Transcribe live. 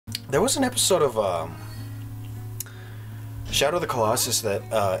There was an episode of Shadow of the Colossus that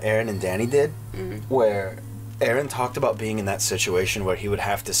Aaron and Danny did, where Aaron talked about being in that situation where he would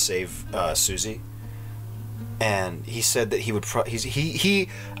have to save Susie, and he said that he would. He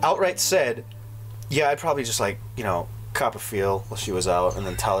outright said, "Yeah, I'd probably just like cop a feel while she was out, and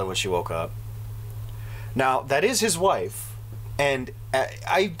then tell her when she woke up." Now that is his wife, and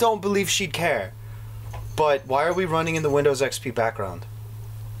I don't believe she'd care. But why are we running in the Windows XP background?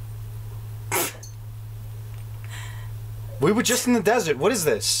 We were just in the desert. What is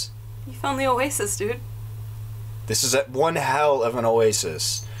this? You found the oasis, dude. This is one hell of an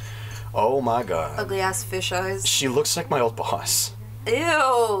oasis. Oh my god. Ugly ass fish eyes. She looks like my old boss.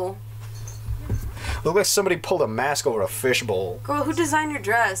 Ew. Look like somebody pulled a mask over a fishbowl. Girl, who designed your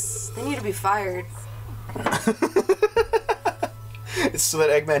dress? They need to be fired. It's so that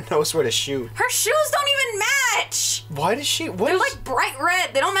Eggman knows where to shoot. Her shoes don't even match! Why does she... They're like bright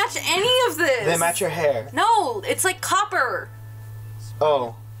red. They don't match any of this. They match your hair. No, it's like copper.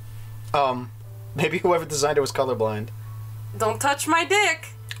 Oh. Maybe whoever designed it was colorblind. Don't touch my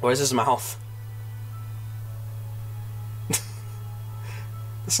dick. Where's his mouth?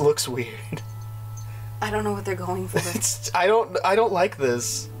 This looks weird. I don't know what they're going for. I don't like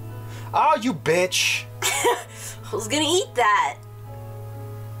this. Oh, you bitch. Who's gonna eat that?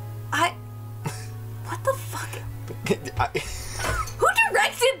 What the fuck? Who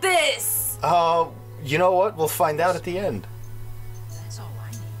directed this? You know what? We'll find out at the end. That's all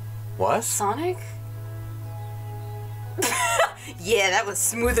I need. What? Sonic? Yeah, that was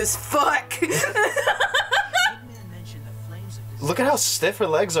smooth as fuck. Look at how stiff her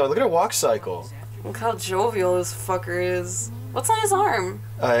legs are. Look at her walk cycle. Look how jovial this fucker is. What's on his arm?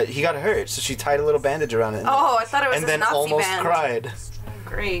 He got hurt, so she tied a little bandage around it. Oh, I thought it was and his then Nazi almost band. cried.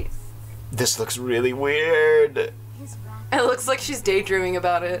 Great. This looks really weird. It looks like she's daydreaming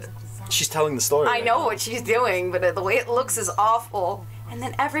about it. She's telling the story. I know what she's doing, but the way it looks is awful. And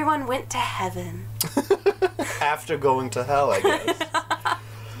then everyone went to heaven. After going to hell, I guess.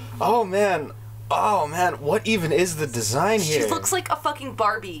 Oh man, what even is the design here? She looks like a fucking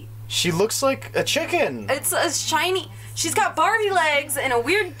Barbie. She looks like a chicken. It's a shiny... She's got Barbie legs and a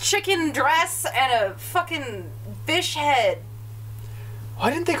weird chicken dress and a fucking fish head. Why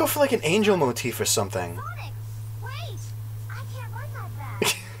didn't they go for like an angel motif or something? Sonic, wait! I can't run that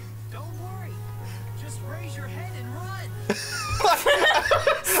fast. Don't worry. Just raise your head and run.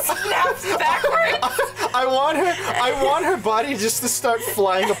 Snaps backwards. I want her body just to start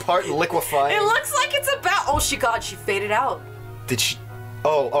flying apart and liquefying. It looks like it's about... Oh, God, she faded out. Did she...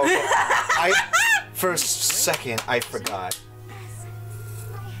 Oh, okay. For a second, I forgot.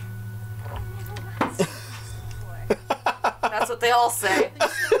 That's what they all say.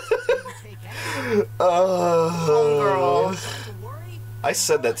 Oh. Homegirl. I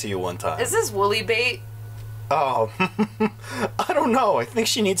said that to you one time. Is this woolly bait? Oh. I don't know. I think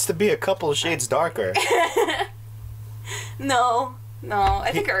she needs to be a couple of shades darker. No.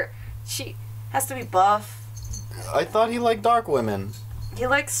 I think she has to be buff. I thought he liked dark women. He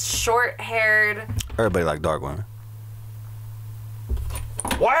likes short-haired. Everybody likes dark women.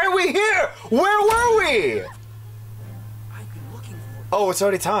 Why are we here? Where were we? I've been looking for Oh, it's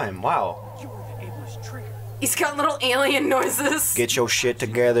already time. Wow. you. Were the ableist trigger. He's got little alien noises. Get your shit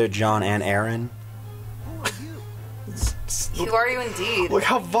together, John and Aaron. Who are you? Who are you indeed? Look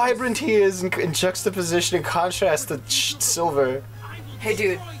how vibrant he is in juxtaposition and contrast to Silver. Hey,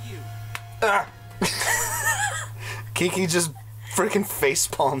 dude. Ah. Kiki just freaking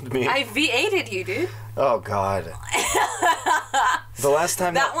facepalmed me. I V8'd you, dude. Oh god. The last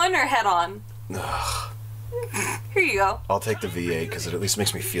time That one or head on? Ugh. Here you go. I'll take the V8 because it at least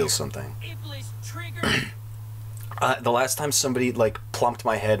makes me feel something. Ableist trigger. The last time somebody like plumped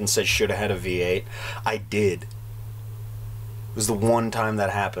my head and said should have had a V8, I did. It was the one time that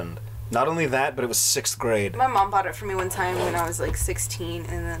happened. Not only that, but it was 6th grade. My mom bought it for me one time when I was like 16,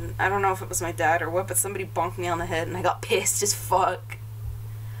 and then I don't know if it was my dad or what, but somebody bonked me on the head and I got pissed as fuck.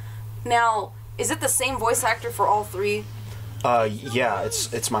 Now, is it the same voice actor for all three? Yeah,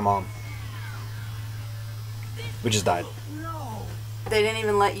 it's my mom. We just died. No. They didn't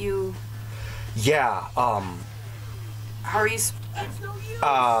even let you... Yeah, How are you... That's no use.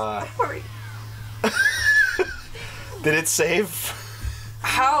 Hurry. Did it save?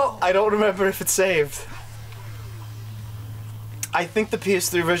 How... I don't remember if it saved. I think the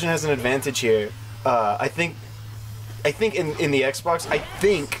PS3 version has an advantage here. I think in the Xbox,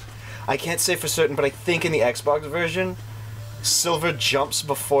 I can't say for certain, but I think in the Xbox version, Silver jumps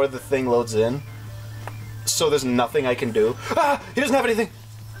before the thing loads in. So there's nothing I can do. Ah! He doesn't have anything!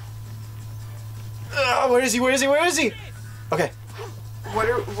 Where is he? Where is he? Where is he? Okay.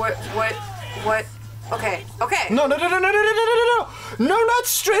 What? Okay. No, not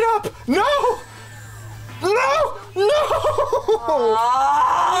straight up. No. Oh,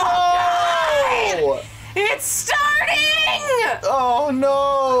 it's starting! Oh no!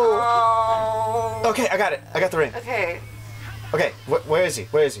 Oh. Okay, I got it. I got the ring. Okay. Okay, where is he?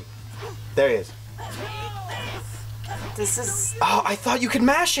 Where is he? There he is. This is... Oh, I thought you could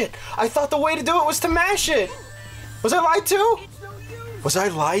mash it. I thought the way to do it was to mash it. Was I lied to? Was I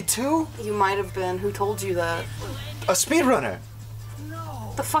lied to? You might have been. Who told you that? A speedrunner.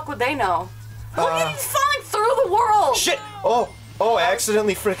 What the fuck would they know? Look at him falling through the world! Shit! Oh, I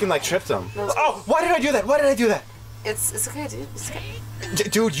accidentally freaking like tripped him. Oh, why did I do that? Why did I do that? It's okay, dude. It's okay.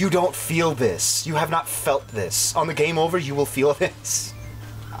 Dude, you don't feel this. You have not felt this. On the game over, you will feel this.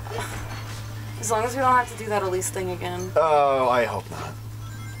 As long as we don't have to do that Elise thing again. Oh, I hope not.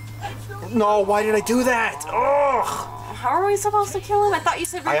 No, why did I do that? Ugh! How are we supposed to kill him? I thought you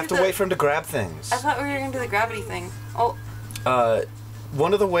said we I have to wait for him to grab things. I thought we were gonna do the gravity thing. Oh.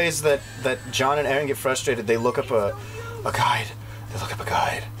 One of the ways that John and Aaron get frustrated, they look up a guide. They look up a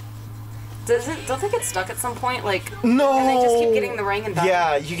guide. Don't they get stuck at some point? Like, no. And they just keep getting the ring and dying?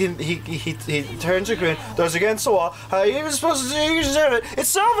 Yeah, you can. He turns a grin, throws against the wall. How are you even supposed to do? You deserve it. It's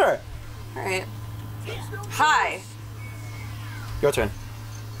silver. All right. Hi. Your turn.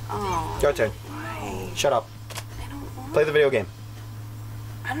 Oh. Your turn. Why? Shut up. I don't want. Play the video game.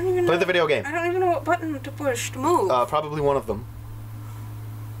 I don't even know. Play the video game. I don't even know what button to push to move. Probably one of them.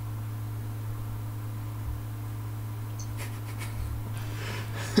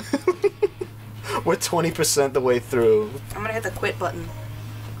 We're 20% the way through. I'm gonna hit the quit button.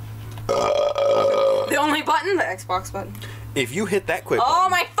 The only button? The Xbox button. If you hit that quit Oh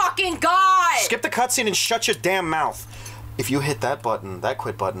button, my fucking god! skip the cutscene and shut your damn mouth. If you hit that button, that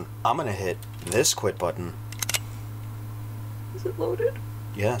quit button, I'm gonna hit this quit button. Is it loaded?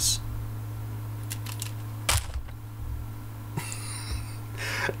 Yes.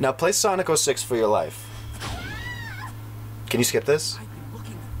 Now play Sonic 06 for your life. Can you skip this?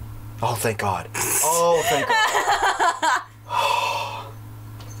 Oh, thank God. Oh, thank God.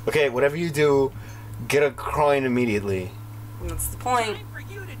 Okay, whatever you do, get a coin immediately. That's the point. Time for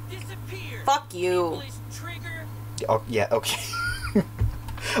you to disappear. Fuck you. Please trigger. Oh, yeah, okay.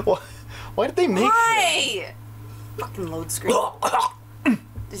 Why did they make Why? Fucking load screen.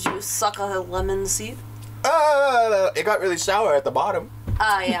 Did you suck a lemon seed? It got really sour at the bottom.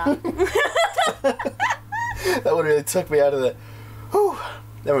 Yeah. That one really took me out of the... Whew.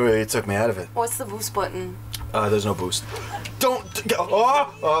 That one really took me out of it. What's the boost button? There's no boost. Don't...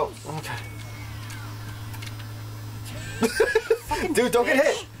 Oh, okay. Dude, don't get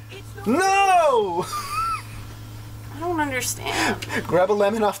hit. No! I don't understand. Grab a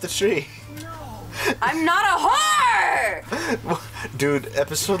lemon off the tree. I'm not a whore! Dude,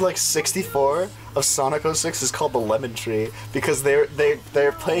 episode like 64 of Sonic 06 is called the Lemon Tree because they're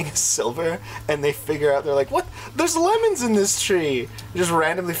playing silver and they figure out, they're like, what? There's lemons in this tree. You just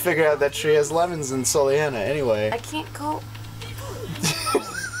randomly figure out that tree has lemons in Soliana. Anyway. I can't go.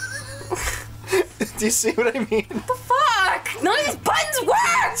 Do you see what I mean? What the fuck? None of these buttons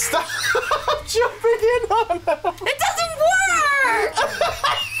work! Stop jumping in on them. It doesn't work!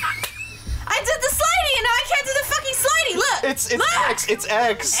 I did the slidey and now I can't do the fucking slidey. Look! It's Look! X. It's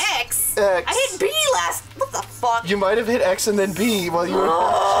X. X? X. I hit B last. What the fuck? You might have hit X and then B while you were.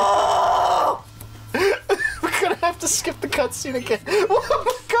 Oh! We're gonna have to skip the cutscene again. Oh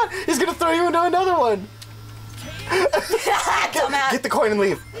my God! He's gonna throw you into another one. Dumbass. Get the coin and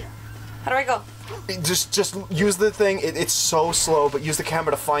leave. How do I go? Just use the thing. It's so slow, but use the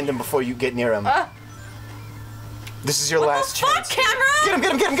camera to find him before you get near him. This is your What last the fuck, chance. camera?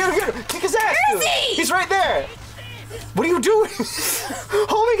 Get him! Kick his ass! Where is dude. he? He's right there. What are you doing?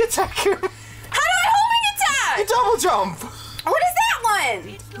 Homing attack him. How do I homing You attack? double jump. What is that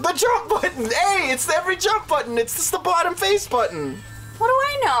one? The jump button. Hey, it's every jump button. It's just the bottom face button. What do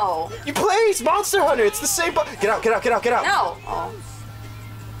I know? You play Monster Hunter. It's the same button. Get out! No. Oh.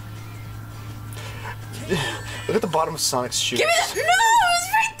 Look at the bottom of Sonic's shoes. Give me this. No, it's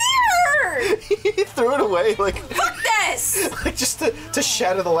right there. He threw it away like Fuck this. like just to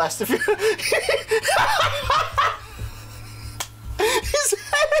shatter the last of your. His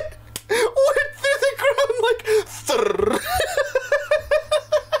head went through the ground like.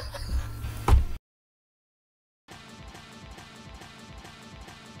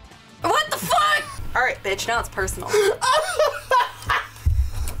 What the fuck? All right, bitch. Now it's personal.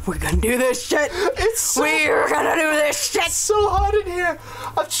 We're gonna do this shit. We're gonna do this shit. It's so hot in here.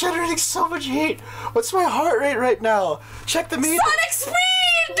 I'm generating so much heat. What's my heart rate right now? Check the meter. Sonic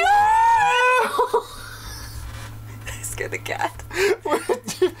speed. No! This scared the cat.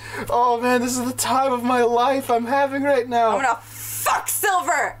 Oh man, this is the time of my life I'm having right now. I'm gonna fuck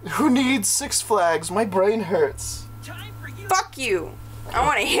Silver! Who needs Six Flags? My brain hurts. Time for you. Fuck you! I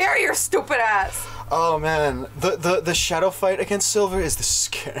wanna hear your stupid ass! Oh man, the shadow fight against Silver is the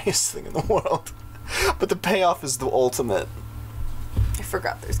scariest thing in the world. But the payoff is the ultimate. I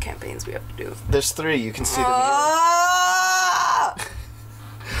forgot there's campaigns we have to do. There's 3, you can see them here. Ah!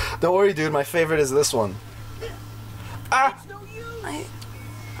 Don't worry, dude, my favorite is this one. Ah! It's no use.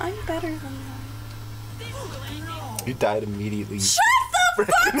 I'm better than that. This will end it. You died immediately. Shut the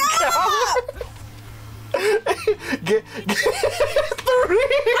fuck up! Get 3!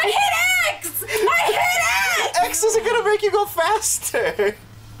 I hit X! I hit X! X isn't gonna make you go faster!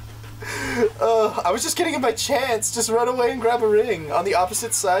 I was just getting it by chance. Just run away and grab a ring. On the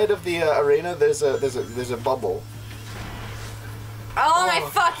opposite side of the arena, there's a bubble. Oh my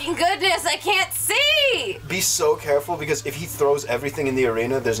fucking goodness, I can't see! Be so careful because if he throws everything in the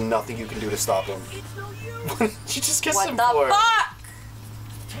arena, there's nothing you can do to stop him. It's no use. What did you just kiss What him the for? fuck?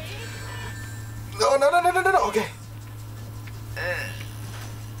 No. Okay.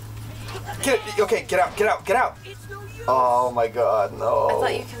 Get out. It's no use. Oh my god, no. I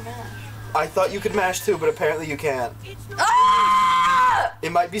thought you could mash. I thought you could mash too, but apparently you can't. It's no Ah!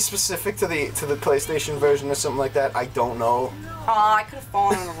 It might be specific to the PlayStation version or something like that. I don't know. Oh, I could have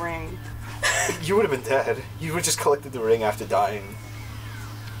fallen in the ring. You would have been dead. You would have just collected the ring after dying.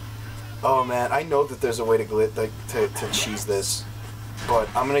 Oh man, I know that there's a way to cheese this, but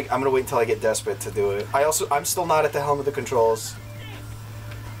I'm gonna wait until I get desperate to do it. I'm still not at the helm of the controls.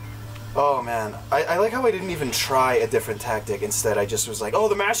 Oh man, I like how I didn't even try a different tactic. Instead, I just was like, oh,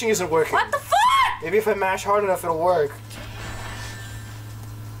 the mashing isn't working. What the fuck? Maybe if I mash hard enough, it'll work.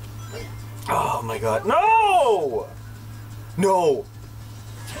 Oh my god, no! No!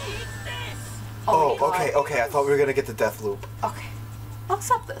 Oh, my God. okay, I thought we were gonna get the death loop. Okay. I'll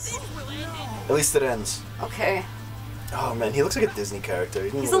accept this. At least it ends. Okay. Oh man, he looks like a Disney character. He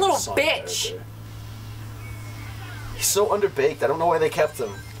doesn't He's look a like little Sonic bitch. character. He's so underbaked. I don't know why they kept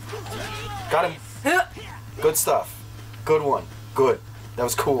him. Got him. Good stuff. Good one. Good. That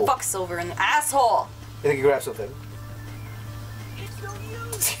was cool. Fuck Silver in the asshole. I think you grabbed something. It's no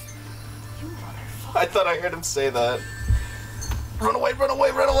use. I thought I heard him say that. Run away, run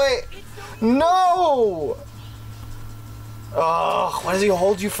away, run away! No! Oh, why does he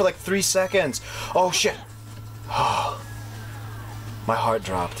hold you for like 3 seconds? Oh shit. My heart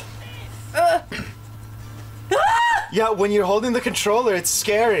dropped. Yeah, when you're holding the controller, it's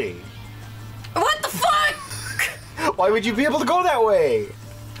scary. What the fuck? Why would you be able to go that way?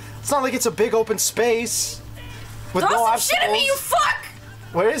 It's not like it's a big open space. With Throw no some shit at me, you obstacles. fuck!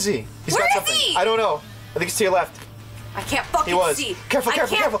 Where is he? He's Where got is something. he? I don't know. I think it's to your left. I can't fucking He was. see. Careful, I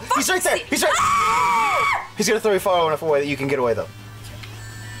careful, can't careful. He's right fucking there. see. He's right. Ah! He's gonna throw you far enough away that you can get away though.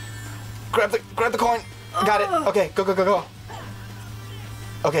 Grab the coin. Got it. Okay, go.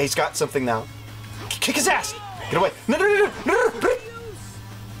 Okay, he's got something now. Kick his ass. Get away. No.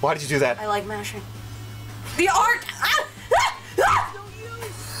 Why did you do that? I like mashing. The art!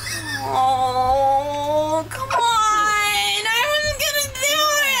 Oh, come on! I was gonna do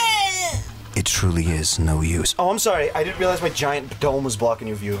it! It truly is no use. Oh, I'm sorry. I didn't realize my giant dome was blocking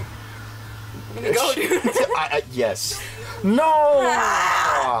your view. Let me go, dude. Yes. No!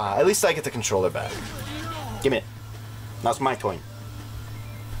 Ah, at least I get the controller back. Give me it. That's my toy.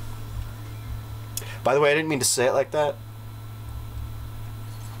 By the way, I didn't mean to say it like that.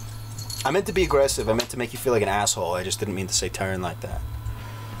 I meant to be aggressive. I meant to make you feel like an asshole. I just didn't mean to say turn like that.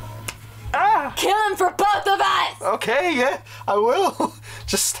 Ah! Kill him for both of us! Okay, yeah, I will.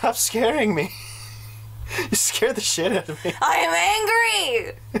 Just stop scaring me. You scared the shit out of me. I am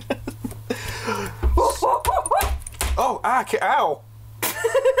angry! Oh, ow.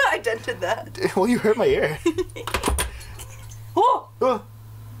 I dented that. Well, you hurt my ear. Oh! Oh.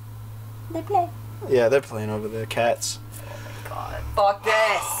 They play. Yeah, they're playing over there. Cats. God, fuck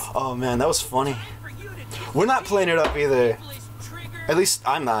this. Oh man, that was funny. We're not playing it up either. At least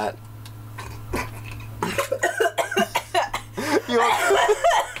I'm not. You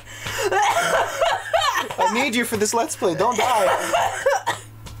I need you for this Let's Play. Don't die.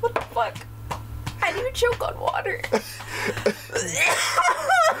 What the fuck? How do you choke on water?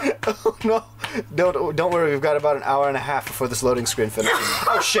 Oh no. Don't worry. We've got about an hour and a half before this loading screen finishes.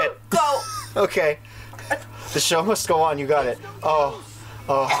 Oh shit. Go! Okay. The show must go on. You got it. Oh.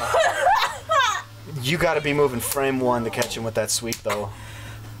 You got to be moving frame 1 to catch him with that sweep, though.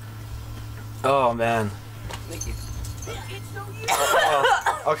 Oh man. Thank you.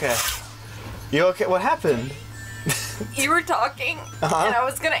 Okay. You okay? What happened? You were talking, Uh-huh. and I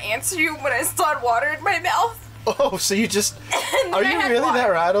was gonna answer you when I saw water in my mouth. Oh, so you just... And Are then I you had really one. that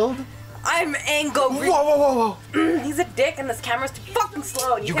rattled? I'm angry. Whoa, whoa, whoa, whoa. He's a dick and this camera's too fucking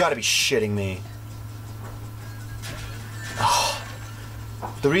slow. And You can't- gotta be shitting me.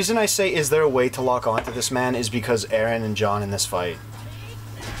 The reason I say, is there a way to lock onto this man, is because Aaron and John in this fight.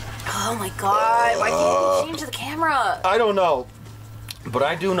 Oh my god, why can't you change the camera? I don't know. But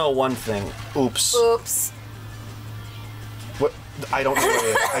I do know one thing. Oops. Oops. What? I don't know where he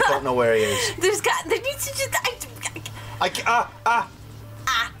is. I don't know where he is. There needs to just...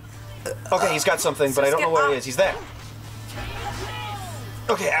 Okay, he's got something, but I don't know where he is. He's there.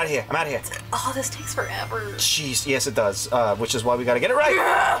 Okay, out of here. I'm out of here. Oh, this takes forever. Jeez, yes it does. Which is why we gotta get it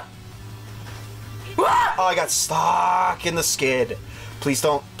right. Oh, I got stuck in the skid. Please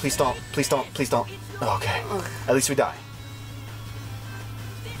don't. Please don't. Please don't. Please don't. Okay. At least we die.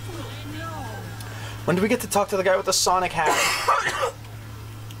 When do we get to talk to the guy with the Sonic hat?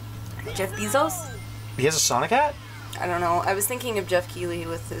 Jeff Bezos? He has a Sonic hat? I don't know. I was thinking of Jeff Keighley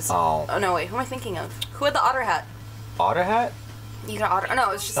with his... Oh. Oh, no, wait. Who am I thinking of? Who had the otter hat? Otter hat? You got otter... Oh, no,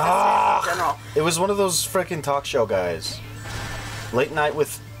 it was just in general. It was one of those freaking talk show guys. Late Night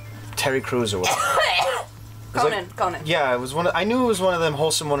with Terry Crews or whatever. Conan. Yeah, it was one. I knew it was one of them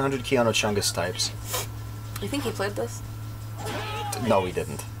wholesome 100 Keanu Chungus types. You think he played this? No, he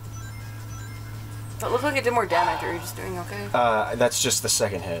didn't. It looked like it did more damage, or are you just doing okay? That's just the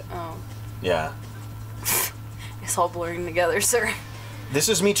second hit. Oh. Yeah. It's all blurring together, sir. This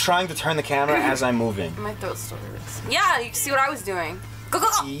is me trying to turn the camera as I'm moving. My throat still hurts. Yeah, you can see what I was doing. Go, go,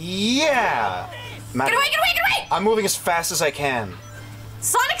 go! Yeah! Get away, get away, get away! I'm moving as fast as I can.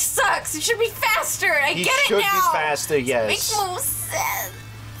 Sonic sucks! It should be faster! I He get it should now! be faster, yes. Makes no sense.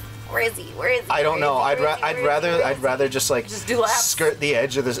 Where is he? Where is he? I don't know. I'd rather just like Just do laps. skirt the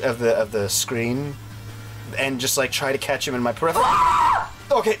edge of the screen and just like try to catch him in my peripheral.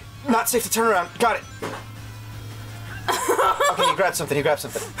 Okay, not safe to turn around. Got it. Okay, he grabbed something.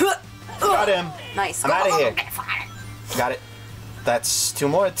 Got him. Nice. I'm Go, out go, of go, here. go, get fired. Got it. That's two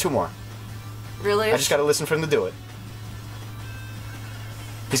more. Really? I just gotta listen for him to do it.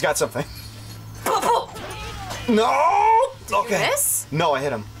 He's got something. Poo, poo. No! Did you miss? No, I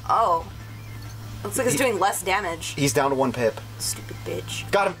hit him. Oh. Looks like it's doing less damage. He's down to 1 pip. Stupid bitch.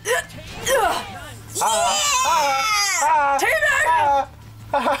 Got him. Turn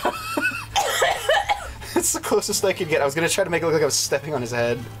It's the closest I could get. I was gonna try to make it look like I was stepping on his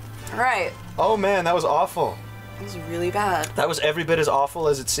head. Right. Oh man, that was awful. It was really bad. That was every bit as awful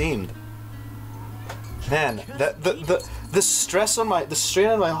as it seemed. Man, that the stress on the strain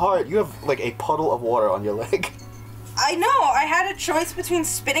on my heart. You have like a puddle of water on your leg. I know. I had a choice between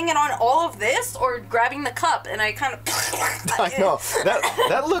spitting it on all of this or grabbing the cup, and I kind of. I know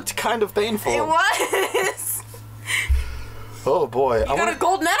that looked kind of painful. It was. Oh boy, You got a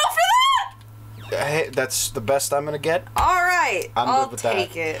gold medal for that? Hey, that's the best I'm gonna get. All right, I'll good with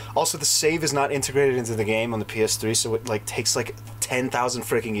take that. it. Also, the save is not integrated into the game on the PS3, so it like takes like 10,000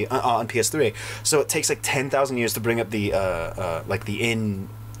 freaking on PS3. So it takes like 10,000 years to bring up the like the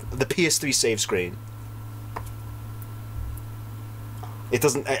PS3 save screen. It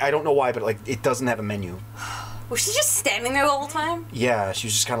doesn't. I don't know why, but like it doesn't have a menu. Was she just standing there the whole time? Yeah, she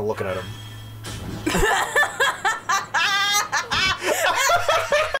was just kind of looking at him.